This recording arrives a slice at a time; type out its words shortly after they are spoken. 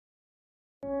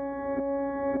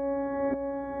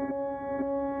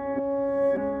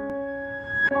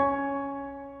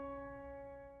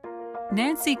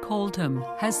Nancy Coldham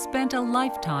has spent a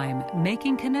lifetime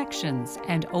making connections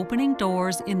and opening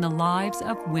doors in the lives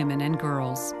of women and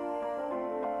girls.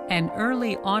 An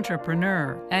early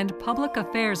entrepreneur and public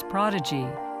affairs prodigy,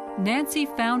 Nancy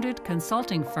founded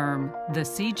consulting firm The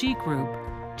CG Group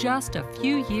just a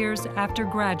few years after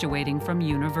graduating from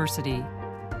university.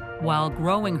 While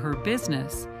growing her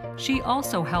business, she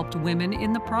also helped women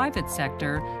in the private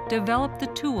sector develop the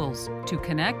tools to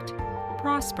connect,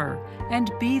 prosper,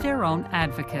 and be their own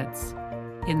advocates.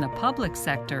 In the public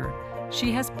sector,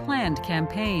 she has planned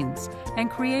campaigns and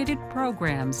created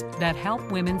programs that help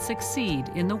women succeed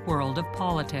in the world of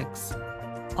politics.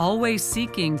 Always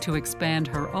seeking to expand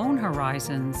her own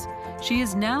horizons, she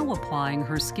is now applying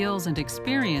her skills and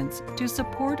experience to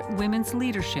support women's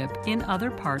leadership in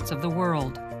other parts of the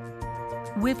world.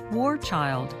 With War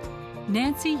Child,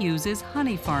 Nancy uses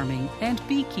honey farming and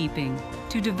beekeeping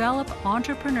to develop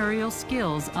entrepreneurial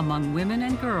skills among women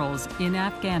and girls in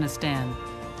Afghanistan.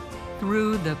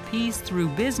 Through the Peace Through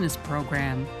Business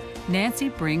program, Nancy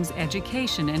brings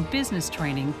education and business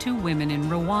training to women in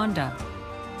Rwanda.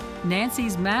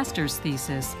 Nancy's master's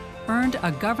thesis earned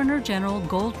a Governor General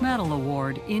Gold Medal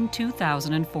Award in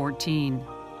 2014.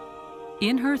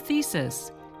 In her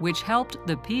thesis, which helped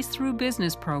the Peace Through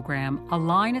Business program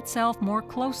align itself more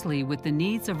closely with the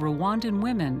needs of Rwandan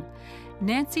women,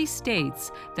 Nancy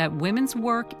states that women's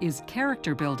work is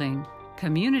character building,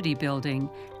 community building,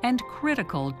 and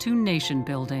critical to nation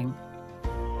building.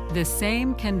 The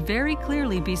same can very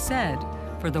clearly be said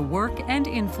for the work and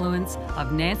influence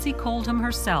of Nancy Coldham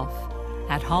herself,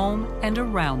 at home and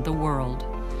around the world.